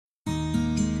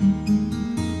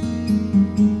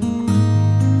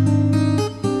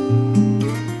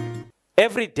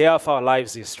Every day of our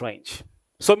lives is strange.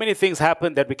 So many things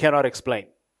happen that we cannot explain.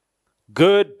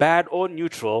 Good, bad, or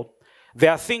neutral.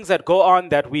 There are things that go on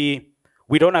that we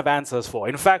don't have answers for.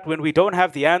 In fact, when we don't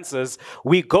have the answers,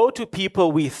 we go to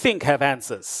people we think have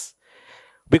answers.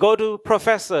 We go to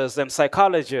professors and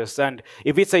psychologists, and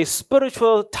if it's a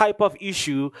spiritual type of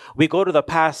issue, we go to the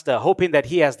pastor hoping that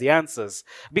he has the answers.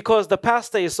 Because the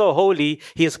pastor is so holy,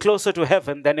 he is closer to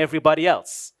heaven than everybody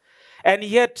else. And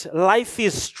yet, life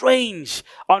is strange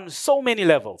on so many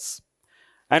levels.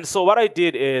 And so what I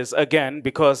did is, again,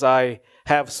 because I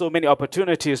have so many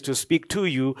opportunities to speak to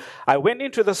you, I went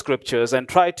into the scriptures and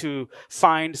tried to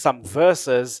find some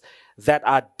verses that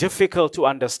are difficult to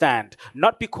understand.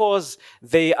 Not because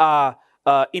they are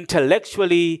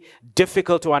intellectually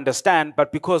difficult to understand,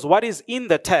 but because what is in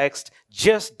the text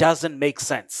just doesn't make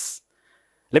sense.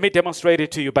 Let me demonstrate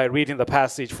it to you by reading the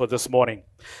passage for this morning.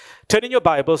 Turn in your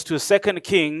Bibles to 2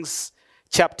 Kings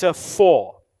chapter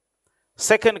 4.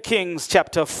 2 Kings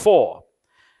chapter 4.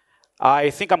 I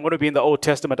think I'm going to be in the Old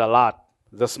Testament a lot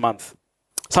this month.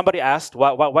 Somebody asked,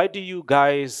 why do you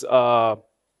guys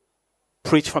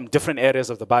preach from different areas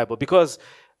of the Bible? Because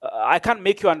I can't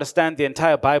make you understand the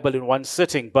entire Bible in one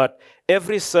sitting, but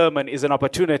every sermon is an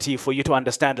opportunity for you to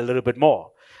understand a little bit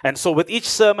more. And so with each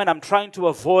sermon, I'm trying to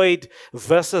avoid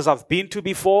verses I've been to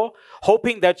before,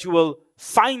 hoping that you will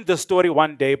find the story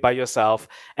one day by yourself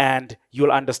and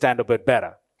you'll understand a bit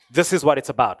better. This is what it's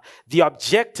about. The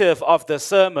objective of the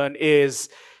sermon is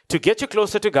to get you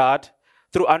closer to God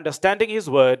through understanding His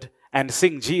Word and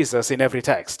sing Jesus in every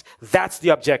text. That's the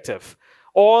objective.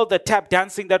 All the tap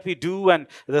dancing that we do and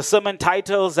the sermon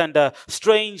titles and the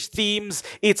strange themes,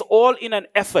 it's all in an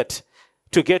effort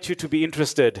to get you to be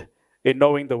interested in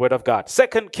knowing the Word of God.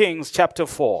 2 Kings chapter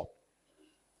 4.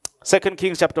 2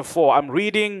 Kings chapter 4. I'm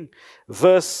reading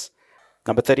verse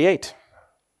number 38.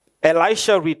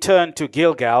 Elisha returned to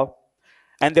Gilgal,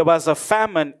 and there was a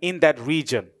famine in that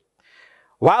region.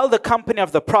 While the company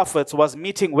of the prophets was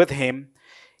meeting with him,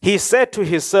 he said to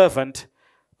his servant,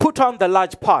 "Put on the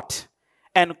large pot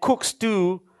and cook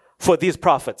stew for these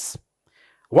prophets."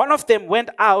 One of them went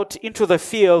out into the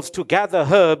fields to gather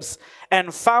herbs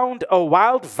and found a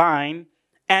wild vine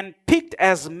and picked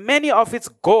as many of its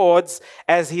gourds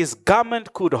as his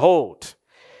garment could hold.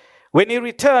 When he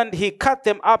returned, he cut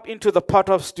them up into the pot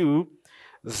of stew,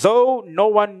 though no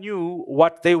one knew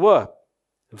what they were.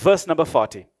 Verse number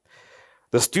 40.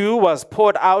 The stew was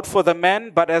poured out for the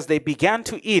men, but as they began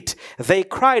to eat, they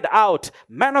cried out,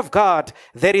 "Man of God,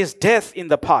 there is death in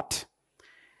the pot."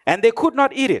 And they could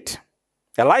not eat it.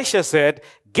 Elisha said,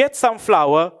 "Get some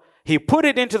flour." He put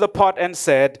it into the pot and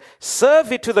said,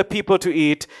 "Serve it to the people to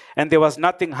eat." And there was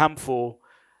nothing harmful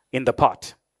in the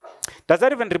pot. Does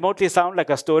that even remotely sound like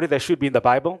a story that should be in the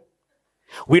Bible?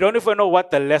 We don't even know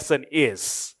what the lesson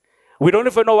is. We don't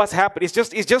even know what's happened.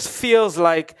 It just feels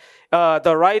like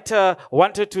the writer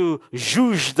wanted to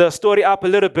zhuzh the story up a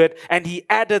little bit and he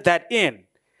added that in.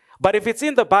 But if it's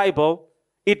in the Bible,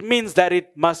 it means that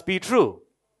it must be true.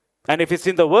 And if it's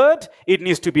in the Word, it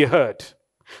needs to be heard.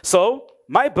 So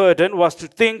my burden was to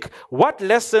think what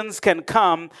lessons can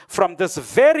come from this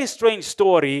very strange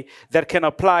story that can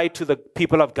apply to the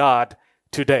people of God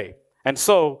today. And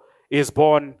so is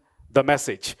born the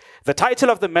message. The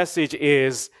title of the message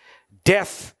is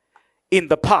Death in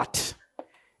the Pot.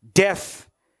 Death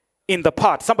in the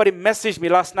pot. Somebody messaged me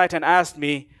last night and asked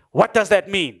me, what does that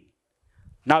mean?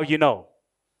 Now you know.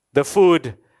 The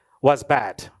food was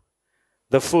bad.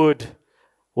 The food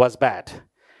was bad.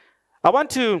 I want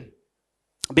to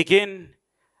begin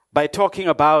by talking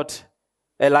about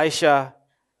Elisha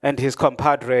and his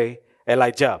compadre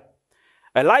Elijah.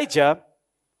 Elijah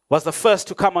was the first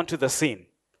to come onto the scene,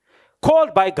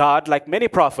 called by God, like many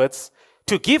prophets,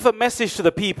 to give a message to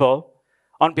the people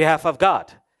on behalf of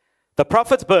God. The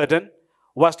prophet's burden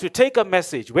was to take a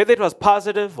message, whether it was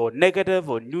positive or negative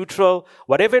or neutral,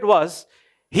 whatever it was,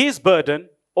 his burden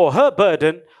or her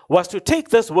burden was to take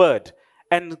this word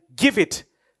and give it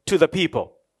to the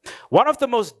people. One of the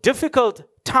most difficult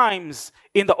times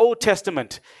in the Old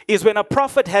Testament is when a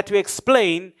prophet had to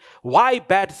explain why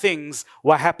bad things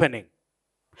were happening.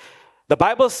 The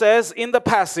Bible says in the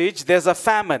passage there's a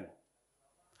famine.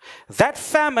 That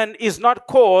famine is not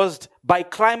caused by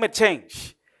climate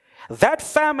change. That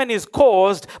famine is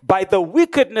caused by the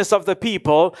wickedness of the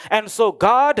people, and so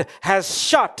God has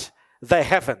shut the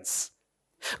heavens.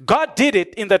 God did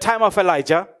it in the time of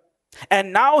Elijah,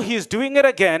 and now he's doing it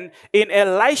again in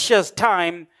Elisha's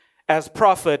time as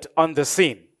prophet on the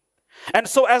scene. And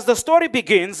so as the story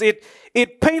begins,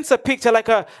 it paints a picture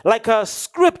like a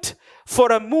script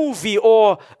for a movie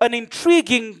or an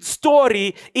intriguing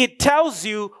story. It tells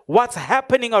you what's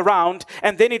happening around,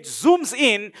 and then it zooms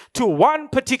in to one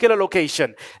particular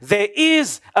location. There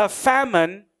is a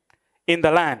famine in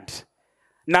the land.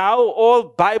 Now, all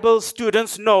Bible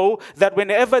students know that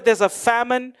whenever there's a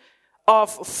famine of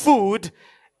food,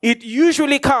 it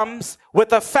usually comes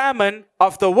with a famine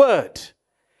of the word.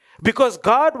 Because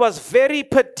God was very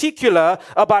particular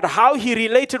about how he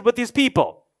related with his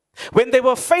people. When they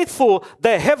were faithful,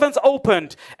 the heavens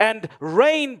opened and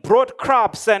rain brought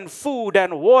crops and food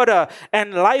and water,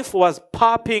 and life was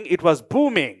popping, it was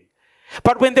booming.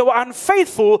 But when they were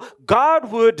unfaithful,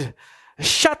 God would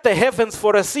shut the heavens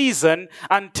for a season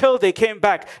until they came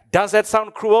back. Does that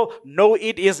sound cruel? No,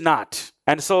 it is not.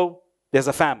 And so there's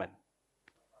a famine.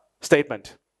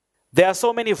 Statement. There are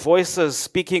so many voices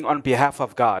speaking on behalf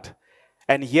of God,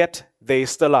 and yet there is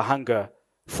still a hunger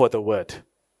for the word.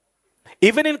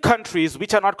 Even in countries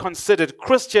which are not considered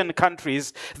Christian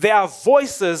countries, there are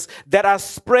voices that are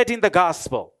spreading the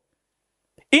gospel.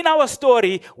 In our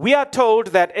story, we are told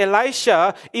that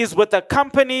Elisha is with a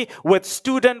company with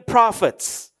student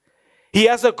prophets. He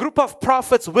has a group of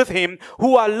prophets with him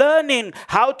who are learning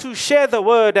how to share the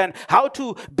word and how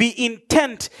to be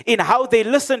intent in how they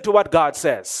listen to what God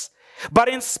says. But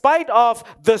in spite of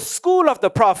the school of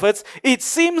the prophets, it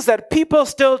seems that people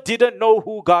still didn't know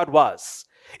who God was.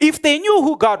 If they knew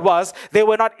who God was, they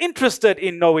were not interested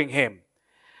in knowing him.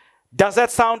 Does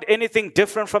that sound anything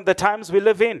different from the times we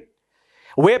live in?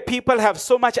 Where people have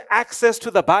so much access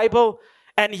to the Bible,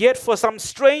 and yet for some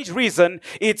strange reason,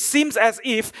 it seems as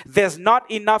if there's not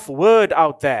enough word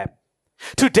out there.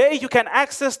 Today, you can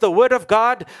access the word of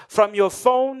God from your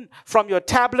phone, from your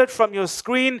tablet, from your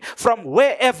screen, from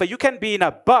wherever. You can be in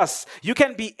a bus, you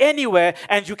can be anywhere,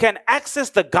 and you can access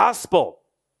the gospel.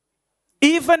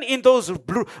 Even in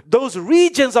those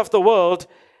regions of the world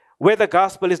where the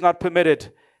gospel is not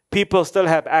permitted, people still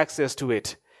have access to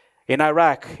it. In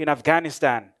Iraq, in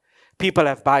Afghanistan, people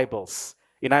have Bibles.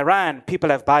 In Iran, people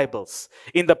have Bibles.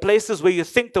 In the places where you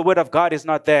think the word of God is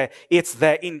not there, it's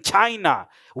there. In China,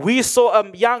 we saw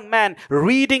a young man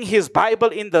reading his Bible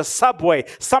in the subway.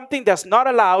 Something that's not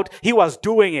allowed, he was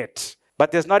doing it.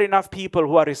 But there's not enough people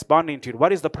who are responding to it.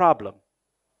 What is the problem?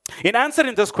 In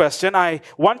answering this question, I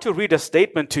want to read a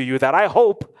statement to you that I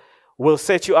hope will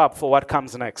set you up for what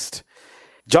comes next.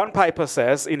 John Piper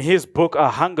says in his book, A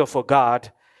Hunger for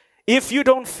God, if you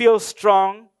don't feel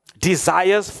strong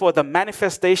desires for the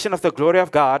manifestation of the glory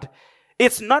of God,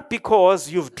 it's not because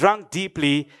you've drunk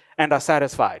deeply and are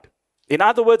satisfied. In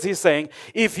other words, he's saying,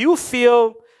 if you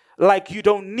feel like you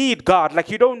don't need God,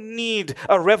 like you don't need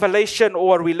a revelation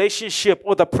or a relationship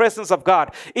or the presence of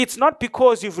God, it's not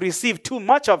because you've received too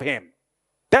much of him.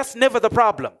 That's never the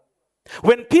problem.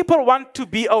 When people want to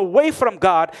be away from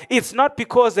God, it's not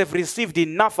because they've received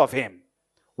enough of him.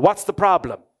 What's the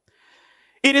problem?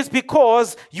 It is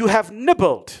because you have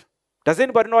nibbled. Does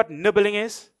anybody know what nibbling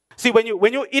is? See, when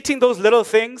you're eating those little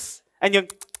things,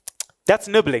 and that's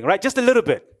nibbling, right? Just a little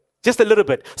bit. Just a little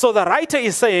bit. So the writer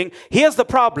is saying, here's the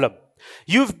problem.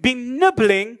 You've been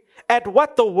nibbling at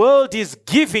what the world is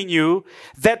giving you,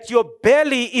 that your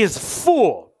belly is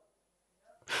full.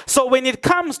 So when it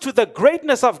comes to the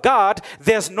greatness of God,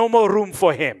 there's no more room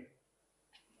for him.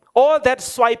 All that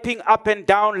swiping up and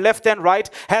down, left and right,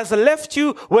 has left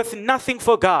you with nothing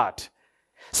for God.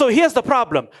 So here's the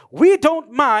problem. We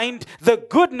don't mind the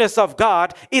goodness of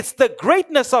God. It's the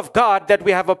greatness of God that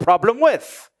we have a problem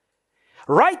with.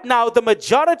 Right now, the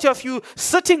majority of you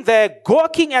sitting there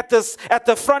gawking at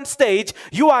the front stage,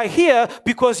 you are here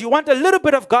because you want a little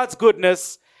bit of God's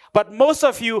goodness, but most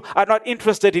of you are not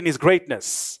interested in his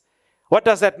greatness. What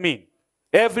does that mean?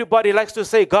 Everybody likes to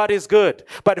say God is good,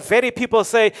 but very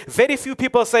few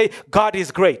people say God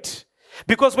is great.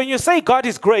 Because when you say God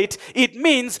is great, it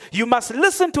means you must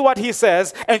listen to what he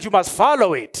says and you must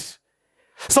follow it.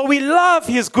 So we love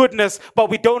his goodness, but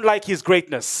we don't like his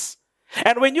greatness.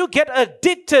 And when you get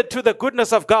addicted to the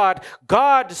goodness of God,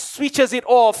 God switches it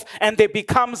off and there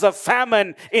becomes a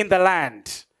famine in the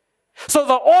land. So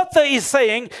the author is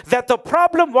saying that the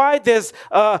problem why there's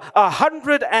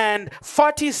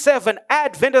 147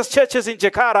 Adventist churches in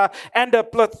Jakarta and a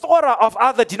plethora of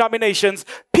other denominations,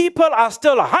 people are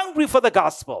still hungry for the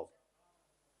gospel.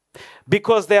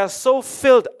 Because they are so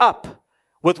filled up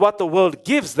with what the world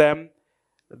gives them,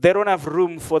 they don't have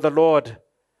room for the Lord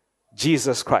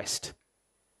Jesus Christ.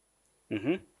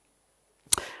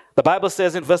 The Bible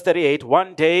says in verse 38,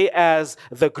 one day as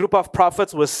the group of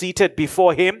prophets was seated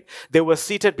before him, they were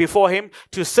seated before him.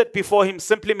 To sit before him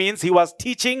simply means he was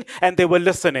teaching and they were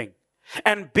listening.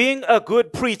 And being a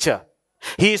good preacher,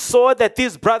 he saw that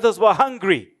these brothers were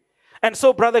hungry. And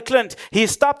so, Brother Clint, he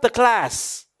stopped the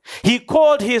class. He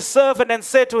called his servant and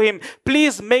said to him,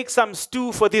 please make some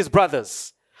stew for these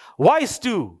brothers. Why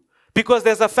stew? Because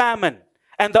there's a famine.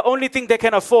 And the only thing they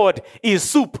can afford is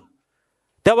soup.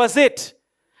 That was it.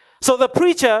 So the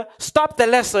preacher stopped the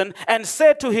lesson and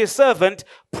said to his servant,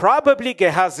 probably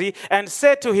Gehazi, and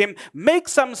said to him, make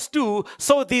some stew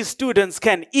so these students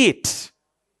can eat.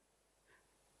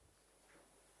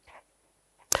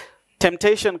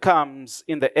 Temptation comes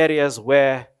in the areas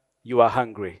where you are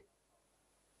hungry.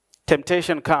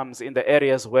 Temptation comes in the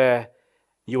areas where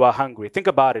you are hungry. Think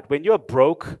about it. When you're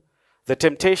broke, the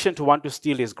temptation to want to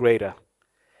steal is greater.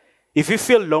 If you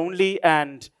feel lonely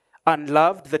and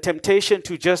unloved, the temptation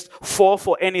to just fall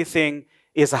for anything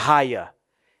is higher.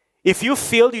 If you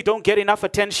feel you don't get enough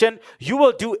attention, you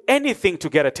will do anything to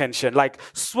get attention, like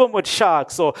swim with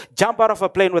sharks or jump out of a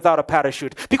plane without a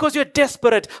parachute, because you're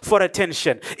desperate for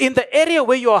attention. In the area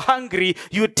where you're hungry,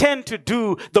 you tend to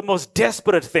do the most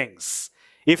desperate things.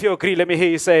 If you agree, let me hear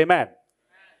you say amen.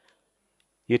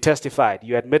 You testified.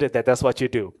 You admitted that that's what you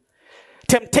do.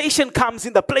 Temptation comes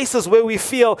in the places where we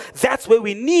feel that's where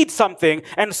we need something,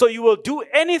 and so you will do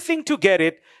anything to get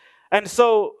it. And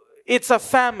so it's a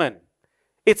famine.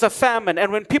 It's a famine.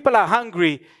 And when people are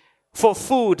hungry for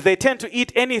food, they tend to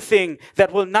eat anything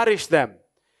that will nourish them.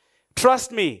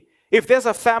 Trust me, if there's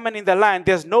a famine in the land,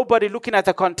 there's nobody looking at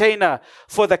the container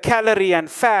for the calorie and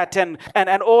fat and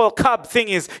all carb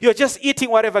thingies. You're just eating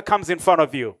whatever comes in front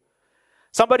of you.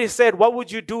 Somebody said, what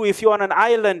would you do if you're on an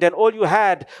island and all you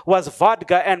had was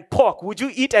vodka and pork? Would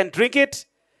you eat and drink it?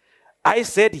 I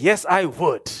said, yes, I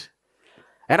would.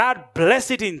 And I'd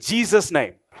bless it in Jesus'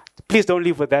 name. Please don't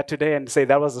leave with that today and say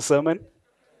that was the sermon.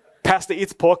 Pastor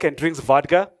eats pork and drinks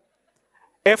vodka.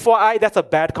 FYI, that's a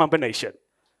bad combination.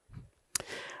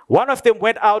 One of them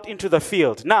went out into the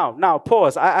field. Now,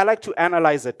 pause. I like to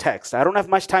analyze the text. I don't have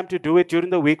much time to do it during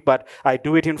the week, but I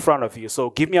do it in front of you. So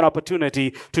give me an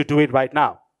opportunity to do it right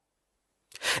now.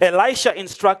 Elisha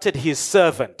instructed his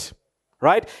servant,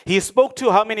 right? He spoke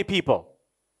to how many people?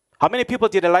 How many people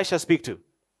did Elisha speak to?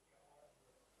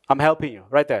 I'm helping you,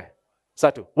 right there.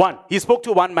 Satu. One. He spoke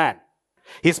to one man.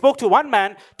 He spoke to one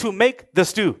man to make the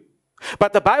stew.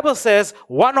 But the Bible says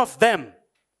one of them.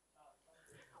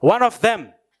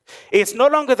 It's no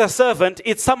longer the servant,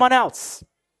 it's someone else.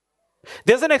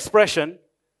 There's an expression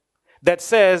that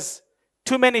says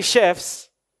too many chefs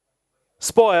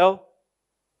spoil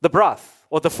the broth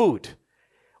or the food.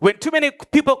 When too many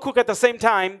people cook at the same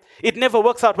time, it never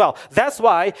works out well. That's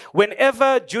why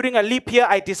whenever during a leap year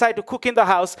I decide to cook in the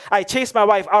house, I chase my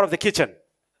wife out of the kitchen.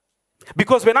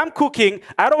 Because when I'm cooking,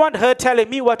 I don't want her telling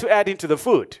me what to add into the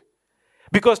food.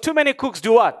 Because too many cooks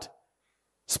do what?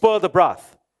 Spoil the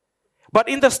broth. But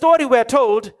in the story we're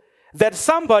told that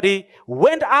somebody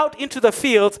went out into the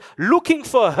fields looking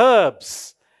for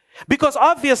herbs. Because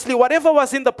obviously whatever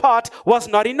was in the pot was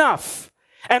not enough.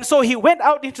 And so he went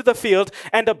out into the field,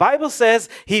 and the Bible says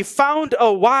he found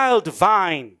a wild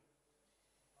vine.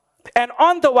 And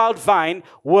on the wild vine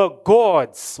were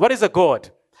gourds. What is a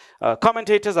gourd?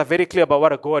 Commentators are very clear about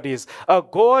what a gourd is. A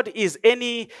gourd is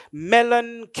any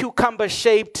melon,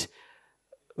 cucumber-shaped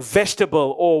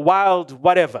vegetable or wild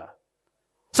whatever.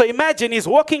 So imagine he's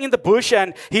walking in the bush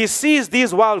and he sees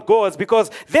these wild gourds because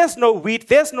there's no wheat,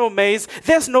 there's no maize,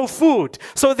 there's no food.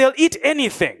 So they'll eat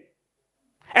anything.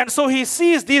 And so he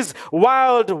sees these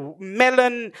wild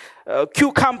melon,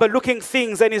 cucumber-looking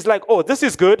things, and he's like, oh, this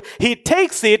is good. He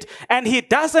takes it, and he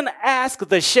doesn't ask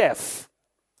the chef.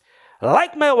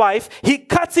 Like my wife, he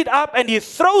cuts it up, and he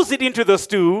throws it into the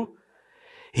stew.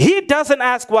 He doesn't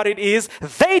ask what it is.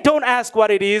 They don't ask what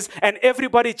it is, and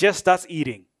everybody just starts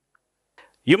eating.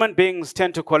 Human beings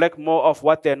tend to collect more of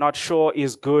what they're not sure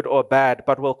is good or bad,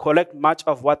 but will collect much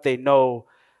of what they know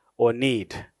or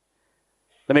need.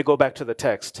 Let me go back to the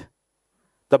text.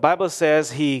 The Bible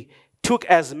says he took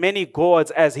as many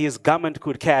gourds as his garment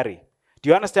could carry. Do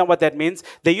you understand what that means?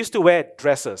 They used to wear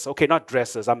dresses. Okay, not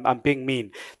dresses. I'm being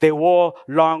mean. They wore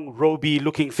long, roby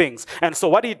looking things. And so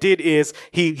what he did is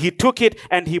he took it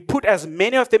and he put as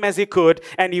many of them as he could,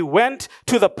 and he went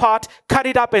to the pot, cut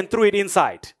it up and threw it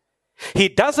inside. He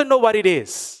doesn't know what it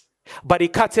is, but he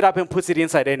cuts it up and puts it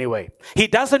inside anyway. He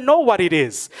doesn't know what it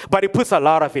is, but he puts a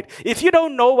lot of it. If you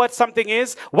don't know what something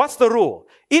is, what's the rule?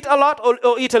 Eat a lot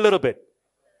or eat a little bit?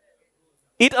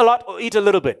 Eat a lot or eat a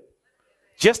little bit?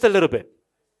 Just a little bit.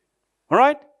 All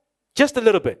right? Just a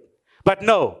little bit. But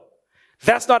no,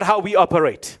 that's not how we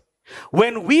operate.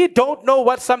 When we don't know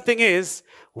what something is,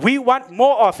 we want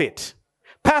more of it.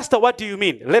 Pastor, what do you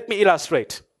mean? Let me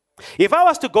illustrate. If I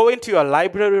was to go into your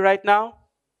library right now,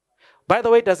 By the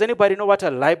way, does anybody know what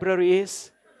a library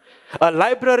is? A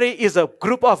library is a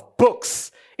group of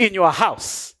books in your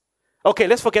house. Okay,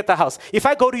 let's forget the house. If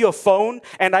I go to your phone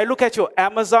and I look at your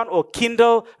Amazon or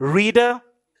Kindle reader,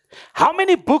 how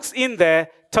many books in there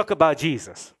talk about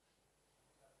Jesus?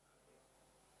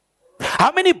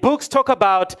 How many books talk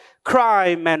about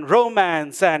crime and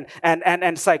romance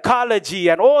and psychology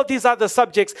and all these other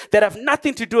subjects that have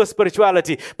nothing to do with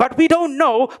spirituality? But we don't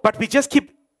know, but we just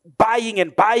keep buying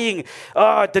and buying.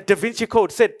 The Da Vinci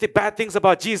Code said the bad things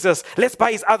about Jesus. Let's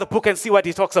buy his other book and see what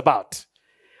he talks about.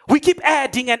 We keep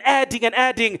adding and adding and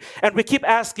adding, and we keep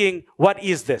asking, what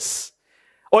is this?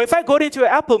 Or if I go into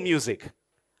Apple Music,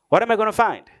 what am I going to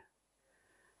find?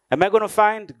 Am I going to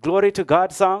find glory to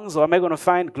God songs, or am I going to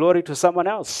find glory to someone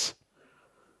else?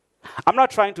 I'm not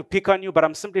trying to pick on you, but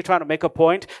I'm simply trying to make a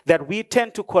point that we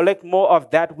tend to collect more of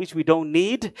that which we don't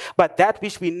need, but that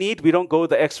which we need, we don't go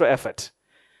the extra effort.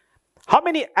 How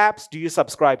many apps do you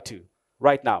subscribe to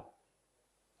right now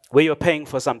where you're paying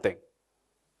for something?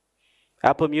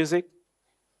 Apple Music?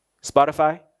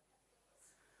 Spotify?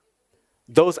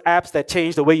 Those apps that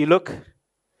change the way you look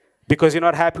because you're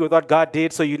not happy with what God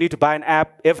did, so you need to buy an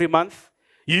app every month?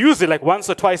 You use it like once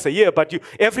or twice a year, but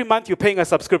every month you're paying a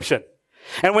subscription.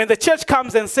 And when the church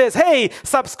comes and says, hey,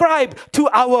 subscribe to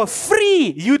our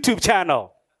free YouTube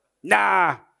channel.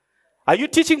 Nah. Are you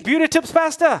teaching beauty tips,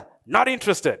 Pastor? Not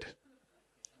interested.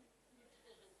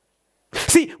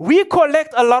 See, we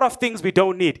collect a lot of things we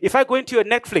don't need. If I go into your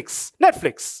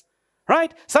Netflix,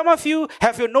 right? Some of you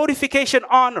have your notification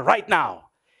on right now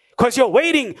because you're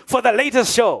waiting for the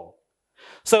latest show.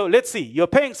 So let's see, you're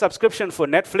paying subscription for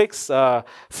Netflix,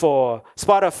 for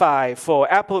Spotify, for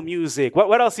Apple Music.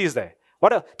 What else is there?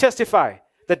 What else? Testify.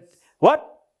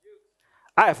 What?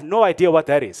 I have no idea what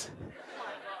that is.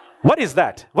 What is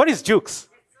that? What is Jukes?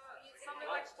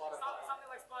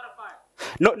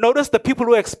 Notice the people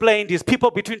who explained is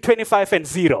people between 25 and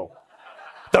 0.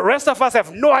 The rest of us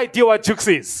have no idea what Jukes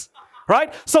is,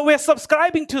 right? So we're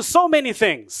subscribing to so many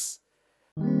things.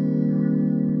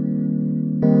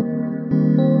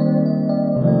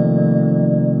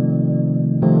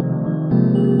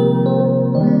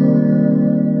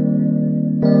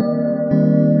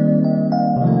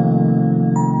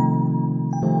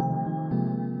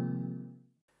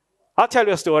 I'll tell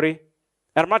you a story.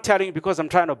 And I'm not telling you because I'm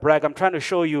trying to brag. I'm trying to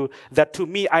show you that to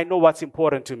me, I know what's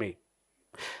important to me.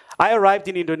 I arrived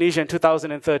in Indonesia in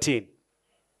 2013.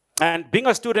 And being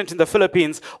a student in the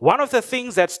Philippines, one of the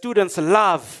things that students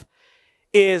love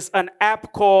is an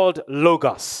app called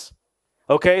Logos.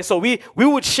 Okay, so we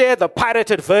would share the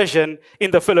pirated version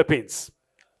in the Philippines.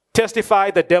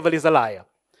 Testify, the devil is a liar.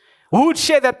 We would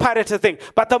share that pirated thing.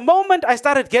 But the moment I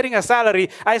started getting a salary,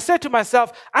 I said to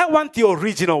myself, I want the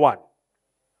original one.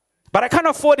 But I can't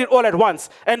afford it all at once.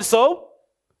 And so,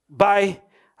 I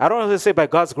don't know if to say by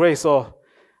God's grace or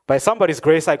by somebody's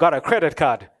grace, I got a credit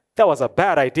card. That was a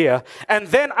bad idea. And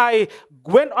then I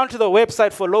went onto the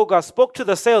website for Logos, spoke to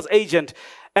the sales agent,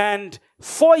 and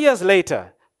 4 years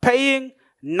later, paying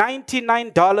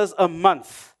 $99 a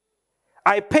month,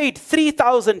 I paid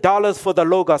 $3,000 for the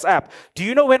Logos app. Do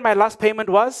you know when my last payment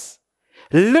was?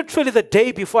 Literally the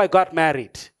day before I got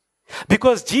married.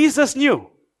 Because Jesus knew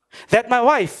that my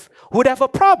wife would have a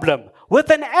problem with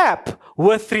an app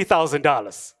worth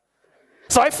 $3,000.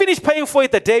 So I finished paying for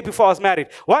it the day before I was married.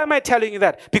 Why am I telling you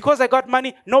that? Because I got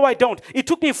money? No, I don't. It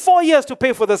took me 4 years to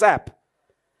pay for this app.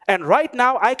 And right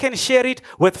now, I can share it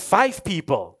with 5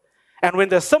 people. And when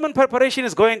the sermon preparation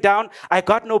is going down, I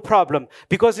got no problem.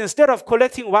 Because instead of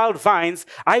collecting wild vines,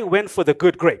 I went for the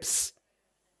good grapes.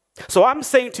 So I'm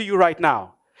saying to you right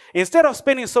now, instead of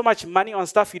spending so much money on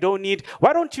stuff you don't need,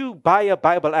 why don't you buy a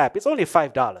Bible app? It's only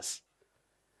 $5.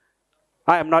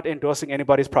 I am not endorsing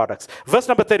anybody's products. Verse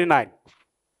number 39.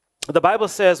 The Bible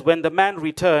says, when the man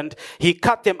returned, he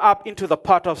cut them up into the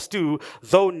pot of stew,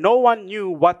 though no one knew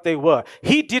what they were.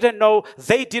 He didn't know,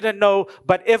 they didn't know,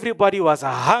 but everybody was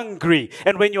hungry.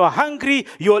 And when you're hungry,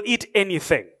 you'll eat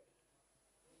anything.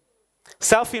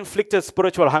 Self-inflicted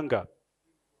spiritual hunger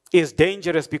is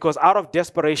dangerous because out of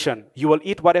desperation, you will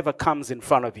eat whatever comes in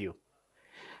front of you.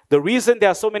 The reason there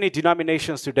are so many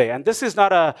denominations today, and this is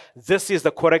not this is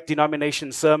the correct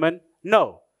denomination sermon.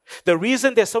 No. The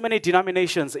reason there's so many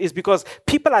denominations is because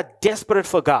people are desperate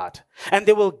for God, and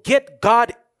they will get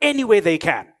God any way they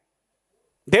can.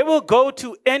 They will go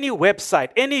to any website,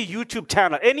 any YouTube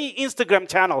channel, any Instagram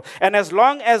channel, and as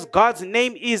long as God's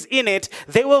name is in it,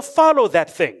 they will follow that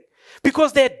thing.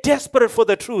 Because they're desperate for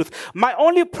the truth. My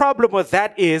only problem with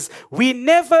that is we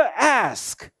never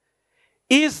ask,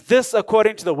 is this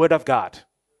according to the word of God?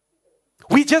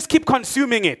 We just keep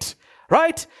consuming it,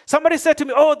 Right? Somebody said to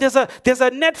me, oh, there's a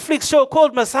Netflix show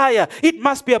called Messiah. It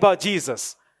must be about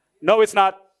Jesus. No, it's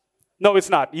not. No, it's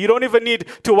not. You don't even need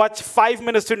to watch 5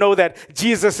 minutes to know that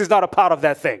Jesus is not a part of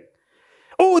that thing.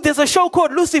 Oh, there's a show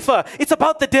called Lucifer. It's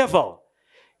about the devil.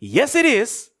 Yes, it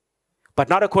is, but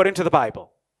not according to the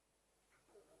Bible.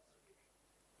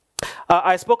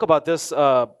 I spoke about this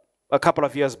a couple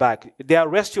of years back. There are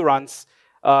restaurants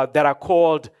that are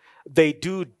called, they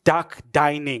do dark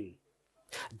dining.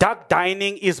 Dark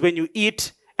dining is when you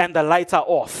eat and the lights are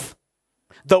off.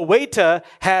 The waiter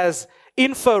has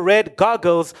infrared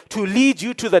goggles to lead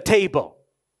you to the table.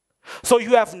 So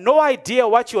you have no idea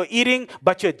what you're eating,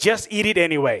 but you just eat it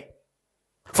anyway.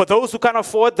 For those who can't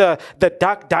afford the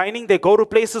dark dining, they go to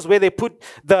places where they put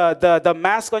the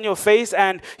mask on your face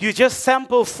and you just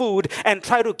sample food and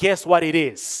try to guess what it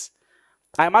is.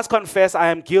 I must confess I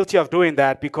am guilty of doing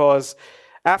that because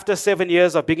after 7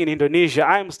 years of being in Indonesia,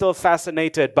 I am still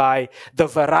fascinated by the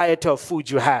variety of food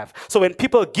you have. So when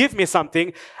people give me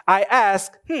something, I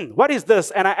ask, what is this?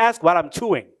 And I ask while I'm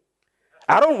chewing.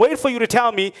 I don't wait for you to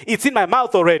tell me it's in my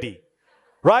mouth already.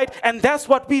 Right? And that's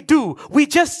what we do. We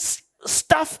just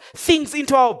stuff things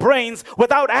into our brains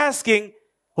without asking,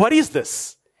 what is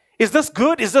this? Is this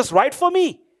good? Is this right for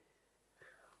me?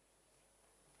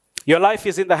 Your life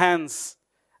is in the hands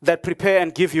that prepare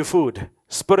and give you food,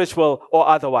 spiritual or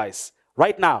otherwise.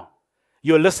 Right now,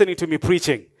 you're listening to me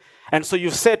preaching. And so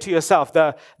you've said to yourself,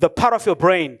 the part of your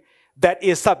brain that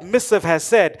is submissive has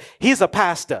said, he's a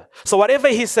pastor. So whatever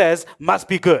he says must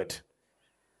be good.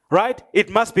 Right? It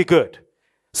must be good.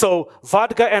 So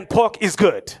vodka and pork is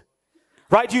good.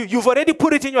 Right? You've already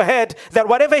put it in your head that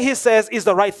whatever he says is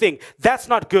the right thing. That's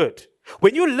not good.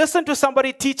 When you listen to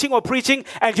somebody teaching or preaching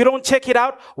and you don't check it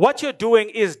out, what you're doing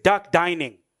is dark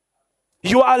dining.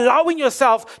 You are allowing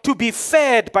yourself to be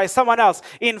fed by someone else.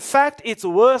 In fact, it's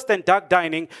worse than dark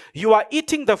dining. You are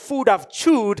eating the food I've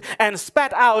chewed and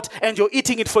spat out, and you're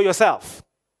eating it for yourself.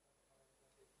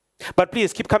 But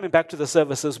please keep coming back to the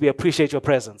services. We appreciate your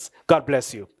presence. God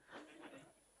bless you.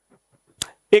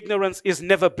 Ignorance is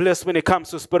never bliss when it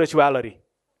comes to spirituality.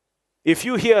 If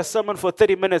you hear a sermon for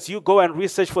 30 minutes, you go and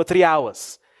research for 3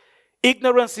 hours.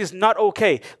 Ignorance is not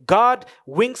okay. God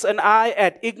winks an eye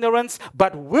at ignorance,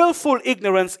 but willful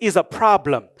ignorance is a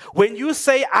problem. When you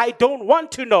say, I don't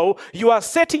want to know, you are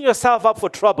setting yourself up for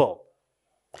trouble.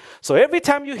 So every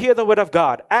time you hear the word of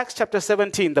God, Acts chapter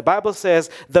 17, the Bible says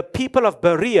the people of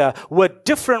Berea were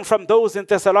different from those in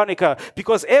Thessalonica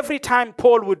because every time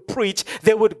Paul would preach,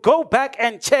 they would go back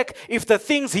and check if the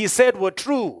things he said were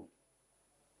true.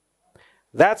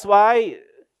 That's why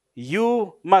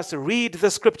you must read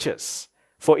the scriptures,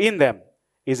 for in them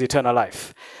is eternal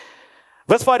life.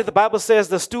 Verse 40, the Bible says,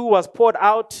 the stew was poured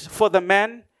out for the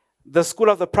men, the school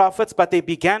of the prophets, but they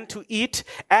began to eat.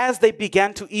 As they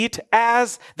began to eat,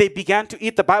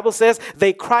 the Bible says,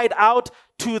 they cried out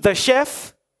to the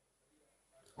chef.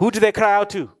 Who did they cry out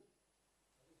to?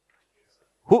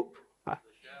 Who?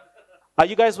 Are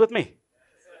you guys with me?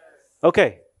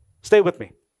 Okay, stay with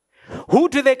me. Who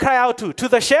did they cry out to? To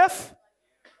the chef?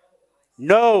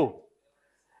 No.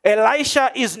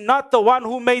 Elisha is not the one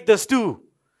who made the stew.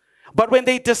 But when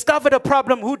they discovered a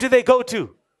problem, who did they go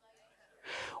to?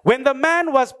 When the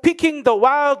man was picking the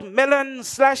wild melon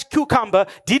 / cucumber,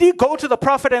 did he go to the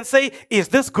prophet and say, is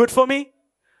this good for me?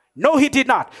 No, he did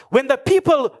not. When the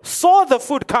people saw the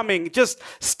food coming, just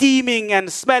steaming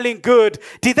and smelling good,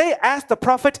 did they ask the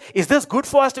prophet, is this good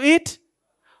for us to eat?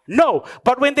 No,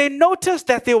 but when they noticed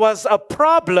that there was a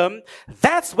problem,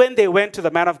 that's when they went to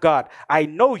the man of God. I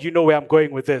know you know where I'm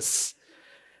going with this.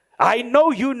 I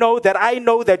know you know that I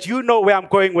know that you know where I'm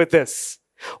going with this.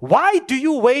 Why do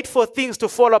you wait for things to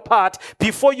fall apart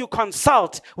before you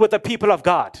consult with the people of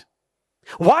God?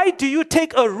 Why do you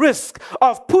take a risk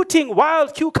of putting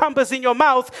wild cucumbers in your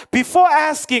mouth before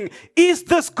asking, is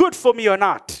this good for me or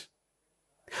not?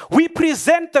 We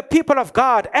present the people of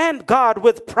God and God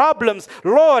with problems.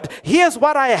 Lord, here's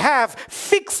what I have.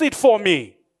 Fix it for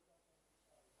me.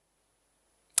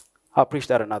 I'll preach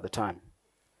that another time.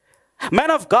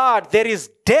 Man of God, there is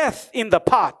death in the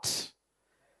pot.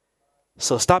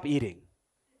 So stop eating.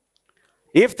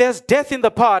 If there's death in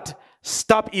the pot,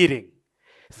 stop eating.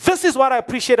 This is what I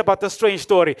appreciate about the strange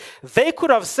story. They could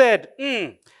have said,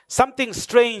 something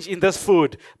strange in this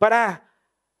food. But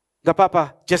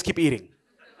Papa, just keep eating.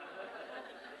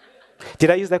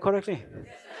 Did I use that correctly?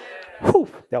 Whew,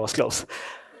 that was close.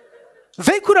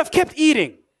 They could have kept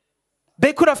eating.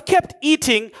 They could have kept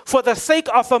eating for the sake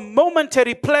of a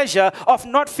momentary pleasure of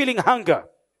not feeling hunger.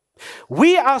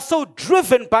 We are so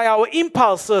driven by our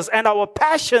impulses and our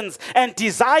passions and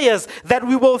desires that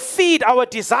we will feed our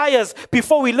desires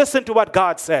before we listen to what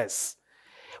God says.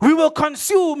 We will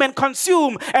consume and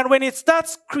consume. And when it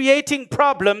starts creating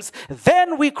problems,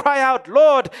 then we cry out,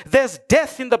 Lord, there's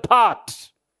death in the pot.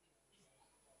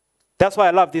 That's why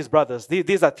I love these brothers.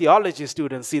 These are theology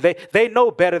students. See, they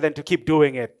know better than to keep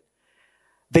doing it.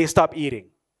 They stop eating.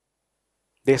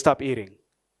 They stop eating.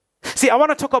 See, I want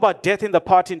to talk about death in the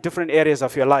pot in different areas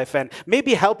of your life and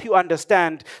maybe help you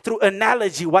understand through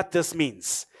analogy what this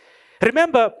means.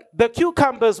 Remember, the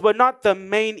cucumbers were not the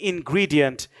main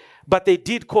ingredient, but they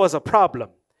did cause a problem.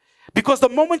 Because the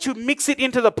moment you mix it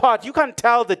into the pot, you can't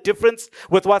tell the difference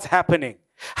with what's happening.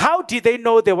 How did they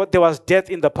know there was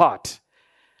death in the pot?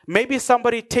 Maybe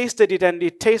somebody tasted it and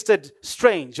it tasted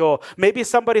strange, or maybe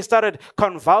somebody started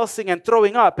convulsing and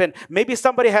throwing up, and maybe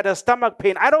somebody had a stomach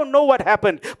pain. I don't know what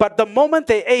happened, but the moment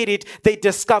they ate it, they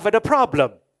discovered a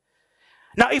problem.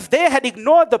 Now, if they had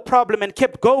ignored the problem and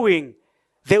kept going,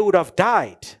 they would have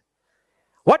died.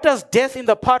 What does death in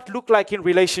the pot look like in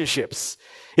relationships?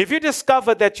 If you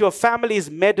discover that your family is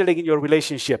meddling in your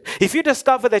relationship, if you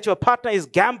discover that your partner is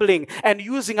gambling and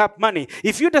using up money,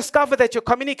 if you discover that your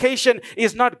communication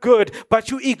is not good, but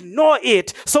you ignore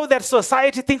it so that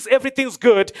society thinks everything's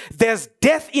good, there's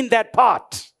death in that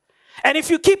pot. And if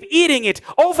you keep eating it,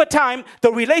 over time,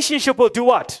 the relationship will do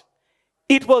what?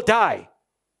 It will die.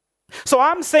 So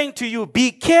I'm saying to you,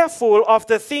 be careful of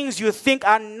the things you think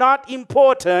are not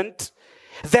important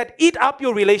that eat up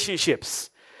your relationships.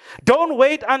 Don't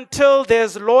wait until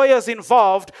there's lawyers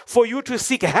involved for you to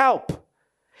seek help.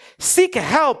 Seek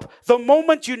help the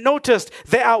moment you noticed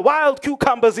there are wild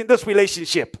cucumbers in this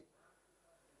relationship.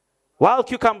 Wild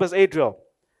cucumbers, Adriel,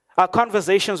 are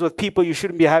conversations with people you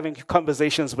shouldn't be having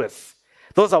conversations with.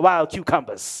 Those are wild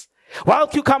cucumbers. Wild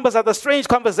cucumbers are the strange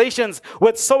conversations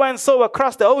with so-and-so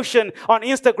across the ocean on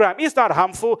Instagram. It's not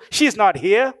harmful. She's not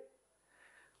here.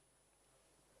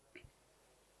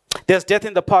 There's death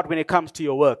in the pot when it comes to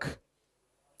your work.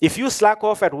 If you slack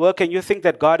off at work and you think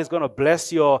that God is going to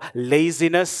bless your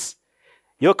laziness,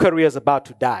 your career is about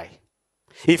to die.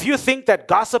 If you think that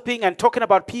gossiping and talking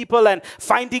about people and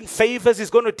finding favors is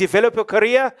going to develop your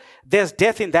career, there's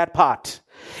death in that pot.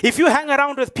 If you hang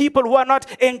around with people who are not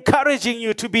encouraging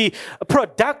you to be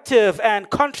productive and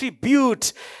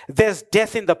contribute, there's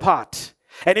death in the pot.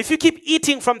 And if you keep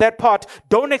eating from that pot,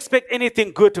 don't expect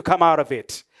anything good to come out of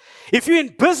it. If you're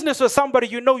in business with somebody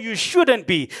you know you shouldn't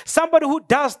be, somebody who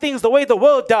does things the way the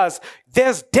world does,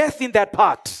 there's death in that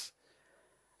pot.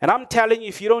 And I'm telling you,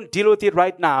 if you don't deal with it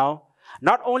right now,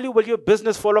 not only will your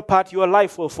business fall apart, your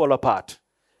life will fall apart.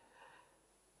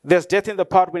 There's death in the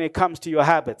pot when it comes to your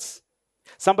habits.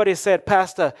 Somebody said,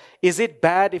 Pastor, is it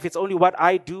bad if it's only what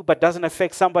I do but doesn't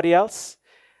affect somebody else?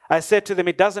 I said to them,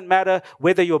 it doesn't matter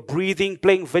whether you're breathing,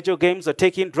 playing video games, or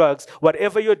taking drugs.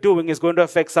 Whatever you're doing is going to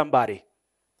affect somebody.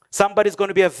 Somebody's going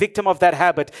to be a victim of that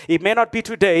habit. It may not be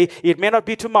today, it may not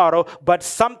be tomorrow, but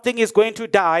something is going to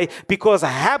die because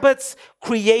habits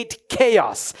create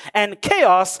chaos. And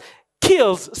chaos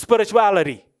kills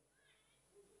spirituality.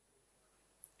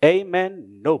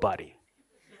 Amen. Nobody.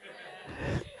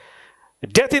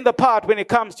 Death in the pot when it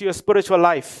comes to your spiritual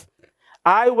life.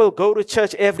 I will go to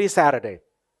church every Saturday.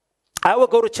 I will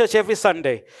go to church every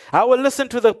Sunday. I will listen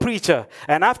to the preacher.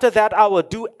 And after that, I will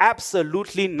do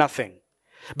absolutely nothing.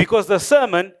 Because the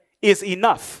sermon is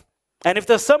enough. And if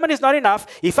the sermon is not enough,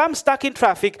 if I'm stuck in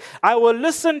traffic, I will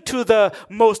listen to the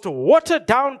most watered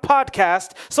down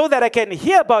podcast so that I can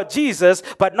hear about Jesus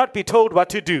but not be told what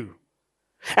to do.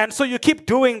 And so you keep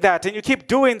doing that and you keep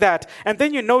doing that. And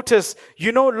then you notice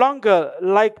you no longer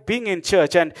like being in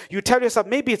church. And you tell yourself,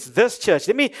 maybe it's this church.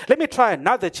 Let me try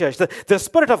another church. The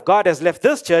Spirit of God has left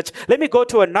this church. Let me go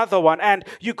to another one. And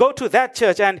you go to that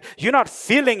church and you're not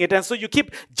feeling it. And so you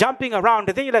keep jumping around.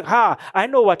 And then you're like, I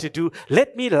know what to do.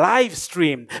 Let me live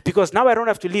stream because now I don't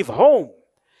have to leave home.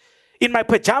 In my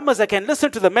pajamas, I can listen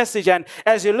to the message. And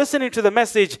as you're listening to the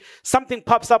message, something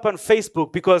pops up on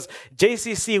Facebook because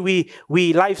JCC,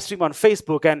 we live stream on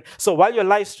Facebook. And so while you're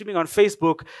live streaming on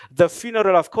Facebook, the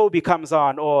funeral of Kobe comes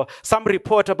on, or some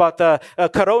report about the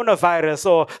coronavirus,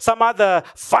 or some other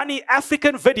funny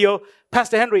African video.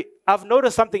 Pastor Henry, I've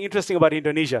noticed something interesting about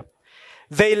Indonesia.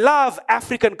 They love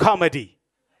African comedy.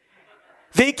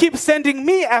 They keep sending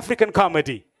me African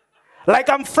comedy. Like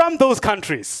I'm from those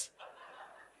countries.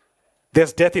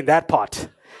 There's death in that pot.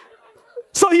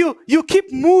 So you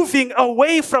keep moving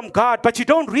away from God, but you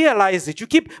don't realize it. You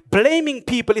keep blaming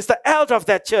people. It's the elder of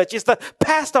that church. It's the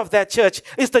pastor of that church.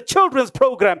 It's the children's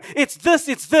program. It's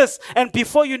this. And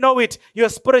before you know it, your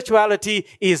spirituality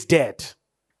is dead.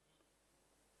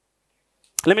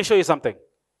 Let me show you something.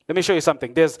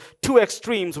 There's two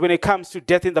extremes when it comes to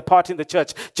death in the pot in the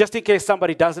church, just in case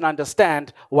somebody doesn't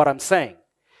understand what I'm saying.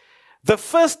 The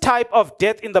first type of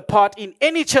death in the pot in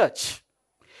any church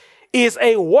is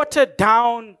a watered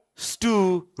down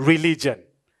stew religion.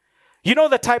 You know,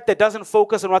 the type that doesn't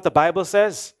focus on what the Bible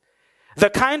says? The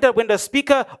kind that when the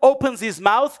speaker opens his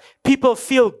mouth, people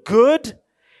feel good,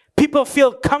 people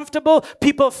feel comfortable,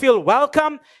 people feel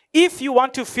welcome. If you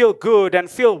want to feel good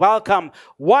and feel welcome,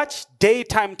 watch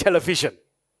daytime television.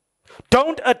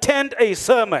 Don't attend a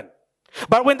sermon.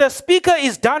 But when the speaker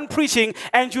is done preaching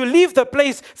and you leave the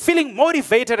place feeling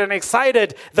motivated and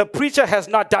excited, the preacher has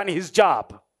not done his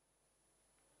job.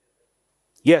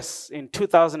 Yes, in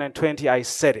 2020, I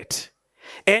said it.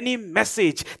 Any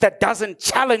message that doesn't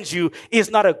challenge you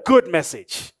is not a good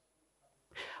message.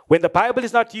 When the Bible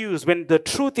is not used, when the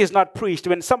truth is not preached,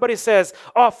 when somebody says,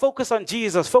 oh, focus on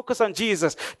Jesus, focus on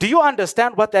Jesus. Do you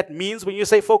understand what that means when you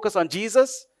say focus on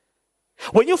Jesus?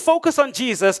 When you focus on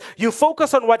Jesus, you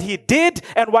focus on what he did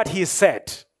and what he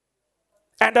said.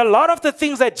 And a lot of the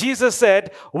things that Jesus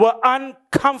said were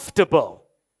uncomfortable.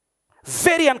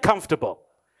 Very uncomfortable.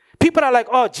 People are like,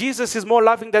 oh, Jesus is more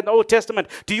loving than the Old Testament.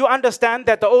 Do you understand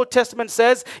that the Old Testament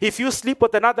says if you sleep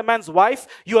with another man's wife,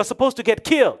 you are supposed to get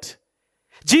killed?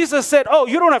 Jesus said, oh,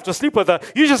 you don't have to sleep with her.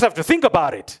 You just have to think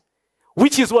about it.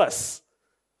 Which is worse?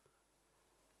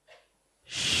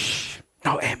 Shh.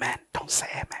 No, amen. Don't say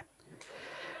amen.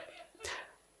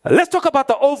 Let's talk about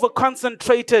the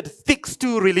over-concentrated, thick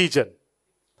stew religion.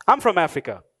 I'm from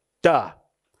Africa. Duh.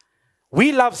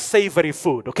 We love savory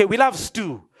food, okay? We love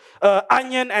stew.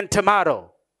 Onion and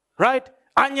tomato, right?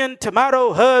 Onion,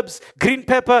 tomato, herbs, green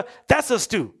pepper, that's a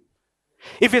stew.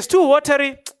 If it's too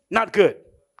watery, not good.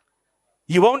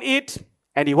 You won't eat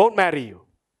and he won't marry you.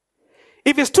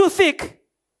 If it's too thick,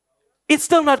 it's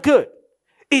still not good.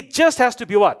 It just has to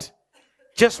be what?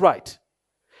 Just right.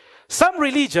 Some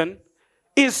religion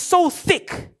is so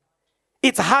thick,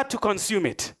 it's hard to consume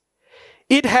it.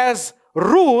 It has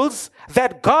rules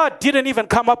that God didn't even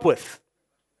come up with.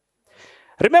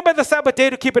 Remember the Sabbath day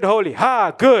to keep it holy.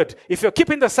 Good. If you're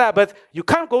keeping the Sabbath, you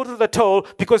can't go to the toll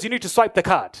because you need to swipe the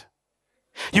card.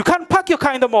 You can't park your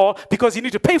car in the mall because you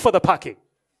need to pay for the parking.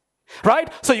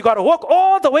 Right? So you got to walk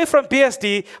all the way from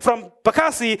BSD, from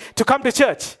Bakassi to come to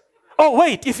church. Oh,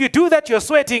 wait. If you do that, you're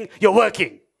sweating, you're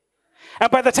working. And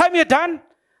by the time you're done,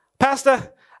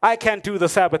 Pastor, I can't do the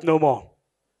Sabbath no more.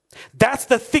 That's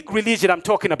the thick religion I'm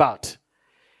talking about.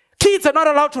 Kids are not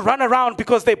allowed to run around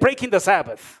because they're breaking the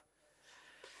Sabbath.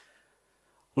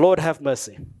 Lord have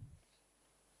mercy.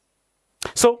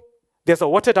 So, there's a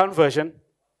watered down version.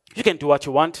 You can do what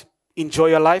you want. Enjoy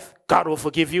your life. God will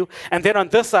forgive you. And then on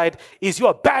this side is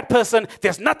you're a bad person.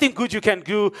 There's nothing good you can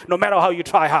do no matter how you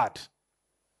try hard.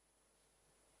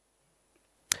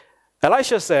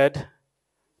 Elisha said,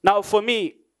 now for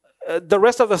me, the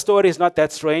rest of the story is not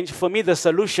that strange. For me, the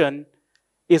solution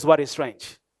is what is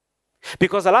strange.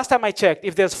 Because the last time I checked,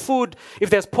 if there's food,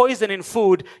 if there's poison in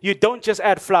food, you don't just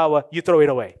add flour, you throw it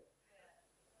away.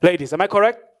 Ladies, am I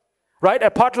correct? Right?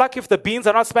 At potluck, if the beans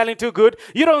are not smelling too good,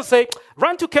 you don't say,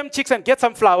 run to Chem Chicks and get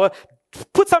some flour,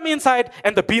 put some inside,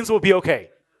 and the beans will be okay.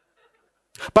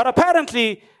 But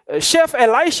apparently, Chef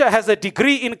Elisha has a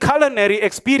degree in culinary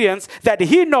experience that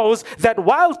he knows that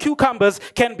wild cucumbers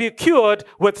can be cured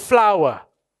with flour.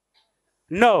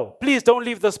 No, please don't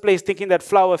leave this place thinking that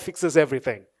flour fixes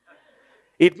everything.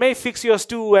 It may fix your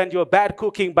stew and your bad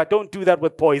cooking, but don't do that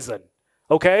with poison,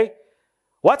 okay?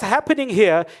 What's happening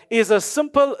here is a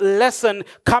simple lesson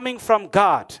coming from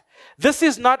God. This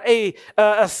is not a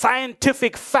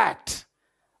scientific fact,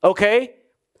 okay?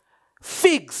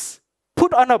 Figs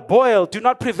put on a boil do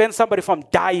not prevent somebody from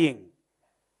dying.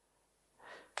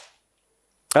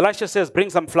 Elisha says, bring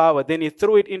some flour. Then he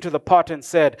threw it into the pot and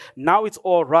said, now it's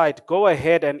all right. Go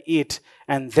ahead and eat.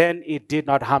 And then it did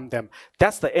not harm them.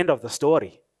 That's the end of the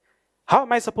story. How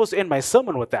am I supposed to end my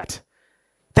sermon with that?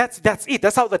 That's it.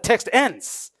 That's how the text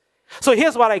ends. So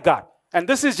here's what I got. And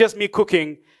this is just me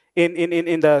cooking in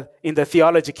the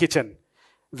theology kitchen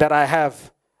that I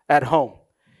have at home.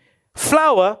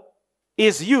 Flour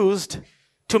is used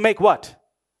to make what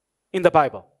in the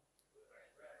Bible?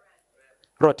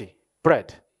 Roti.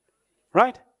 Bread,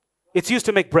 right? It's used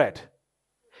to make bread.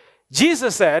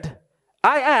 Jesus said,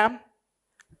 I am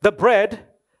the bread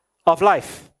of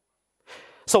life.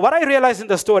 So what I realized in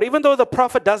the story, even though the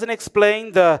prophet doesn't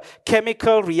explain the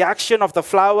chemical reaction of the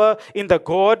flour in the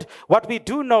gourd, what we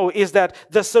do know is that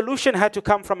the solution had to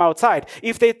come from outside.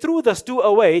 If they threw the stew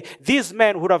away, these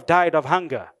men would have died of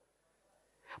hunger.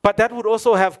 But that would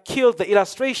also have killed the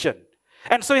illustration.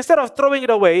 And so instead of throwing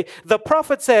it away, the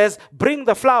prophet says, bring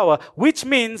the flour, which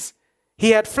means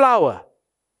he had flour.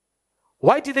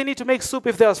 Why did they need to make soup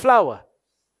if there was flour?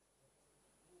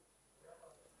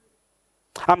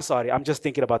 I'm sorry, I'm just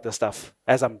thinking about this stuff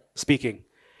as I'm speaking.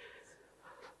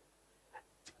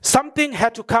 Something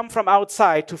had to come from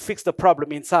outside to fix the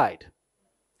problem inside.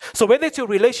 So whether it's your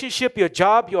relationship, your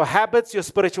job, your habits, your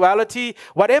spirituality,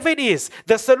 whatever it is,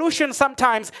 the solution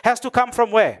sometimes has to come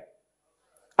from where?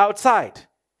 Outside.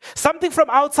 Something from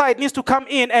outside needs to come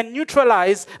in and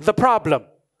neutralize the problem.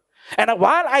 And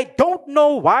while I don't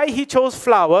know why he chose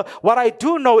flour, what I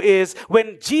do know is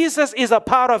when Jesus is a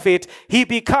part of it, he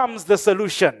becomes the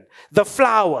solution, the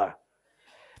flour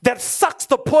that sucks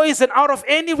the poison out of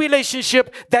any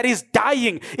relationship that is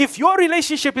dying. If your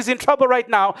relationship is in trouble right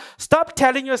now, stop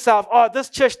telling yourself, oh, this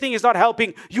church thing is not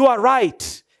helping. You are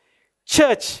right.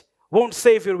 Church won't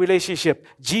save your relationship.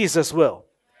 Jesus will.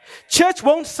 Church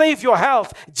won't save your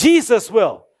health. Jesus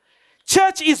will.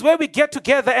 Church is where we get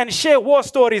together and share war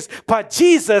stories, but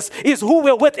Jesus is who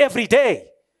we're with every day.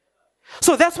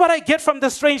 So that's what I get from the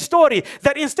strange story,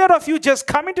 that instead of you just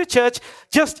coming to church,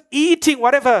 just eating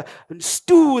whatever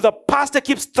stew the pastor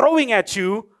keeps throwing at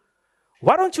you,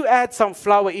 why don't you add some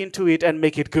flour into it and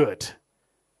make it good?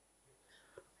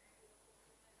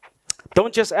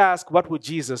 Don't just ask, what would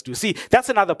Jesus do? See, that's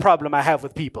another problem I have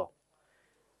with people.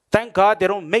 Thank God they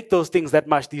don't make those things that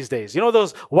much these days. You know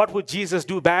those what would Jesus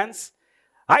do bands?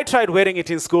 I tried wearing it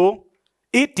in school.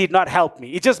 It did not help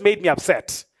me. It just made me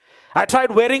upset. I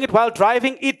tried wearing it while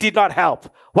driving. It did not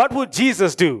help. What would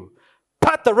Jesus do?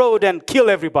 Part the road and kill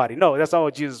everybody. No, that's not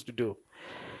what Jesus would do.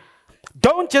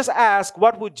 Don't just ask,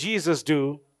 what would Jesus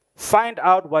do? Find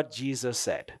out what Jesus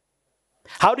said.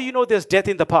 How do you know there's death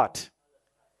in the pot?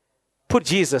 Put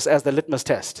Jesus as the litmus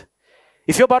test.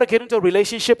 If you're about to get into a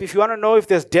relationship, if you want to know if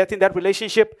there's death in that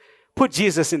relationship, put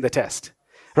Jesus in the test.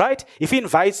 Right? If he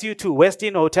invites you to West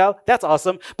Inn Hotel, that's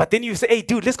awesome. But then you say, hey,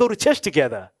 dude, let's go to church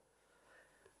together.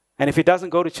 And if he doesn't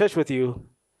go to church with you,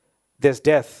 there's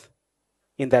death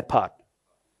in that pot.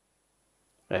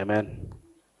 Amen.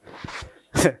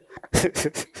 People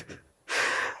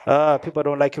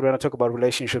don't like it when I talk about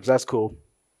relationships. That's cool.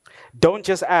 Don't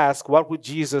just ask, what would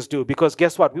Jesus do? Because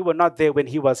guess what? We were not there when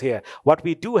he was here. What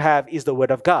we do have is the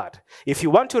word of God. If you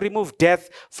want to remove death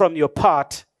from your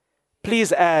pot,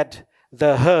 please add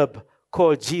the herb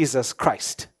called Jesus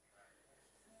Christ.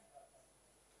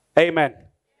 Amen.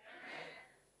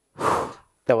 Whew,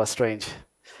 that was strange.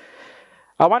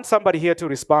 I want somebody here to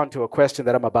respond to a question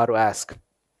that I'm about to ask.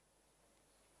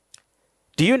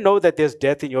 Do you know that there's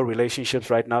death in your relationships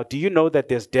right now? Do you know that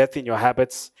there's death in your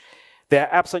habits? There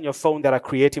are apps on your phone that are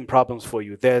creating problems for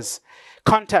you. There's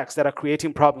contacts that are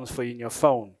creating problems for you in your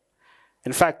phone.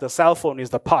 In fact, the cell phone is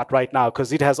the pot right now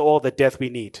because it has all the death we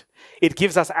need. It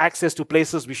gives us access to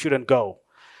places we shouldn't go.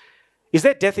 Is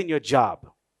there death in your job?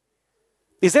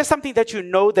 Is there something that you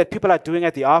know that people are doing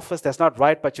at the office that's not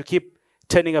right, but you keep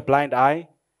turning a blind eye?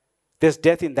 There's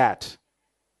death in that.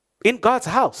 In God's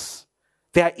house,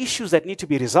 there are issues that need to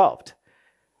be resolved.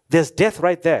 There's death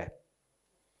right there.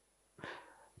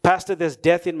 Pastor, there's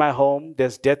death in my home,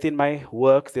 there's death in my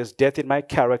work, there's death in my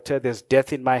character, there's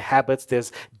death in my habits,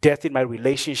 there's death in my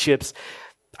relationships.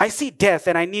 I see death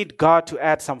and I need God to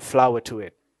add some flour to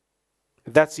it.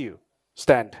 If that's you,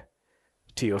 stand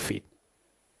to your feet.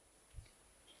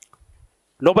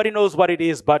 Nobody knows what it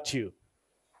is but you.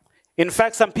 In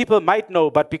fact, some people might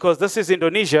know, but because this is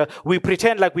Indonesia, we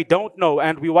pretend like we don't know,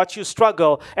 and we watch you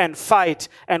struggle and fight,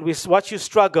 and we watch you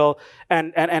struggle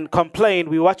and complain.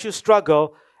 We watch you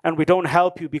struggle, and we don't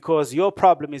help you because your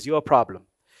problem is your problem.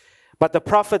 But the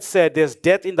prophet said there's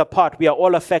death in the pot. We are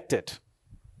all affected.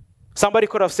 Somebody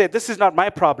could have said, this is not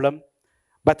my problem,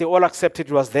 but they all accepted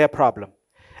it was their problem.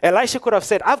 Elisha could have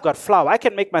said, I've got flour. I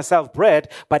can make myself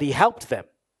bread, but he helped them.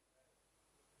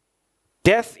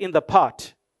 Death in the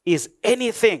pot is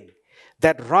anything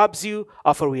that robs you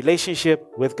of a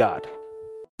relationship with God.